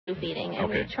feeding, and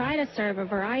Okay. we try to serve a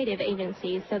variety of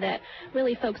agencies so that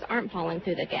really folks aren't falling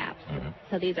through the gaps.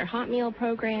 So these are hot meal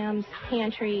programs,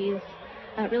 pantries,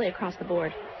 really across the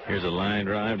board. Here's a line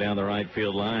drive down the right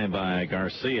field line by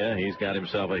Garcia. He's got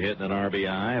himself a hit and an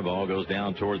RBI. Ball goes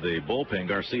down toward the bullpen.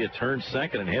 Garcia turns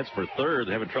second and heads for third.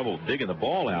 They're having trouble digging the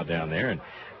ball out down there. And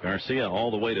Garcia all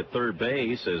the way to third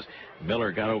base as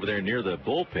Miller got over there near the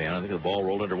bullpen. I think the ball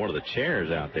rolled under one of the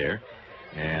chairs out there.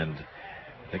 And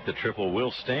I think the triple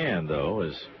will stand, though,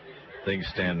 as things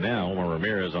stand now. Omar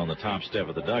Ramirez on the top step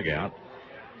of the dugout.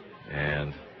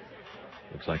 And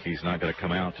looks like he's not going to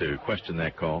come out to question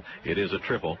that call. It is a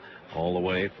triple all the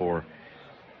way for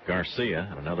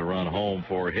Garcia. Another run home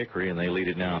for Hickory, and they lead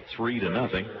it now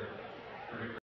 3-0.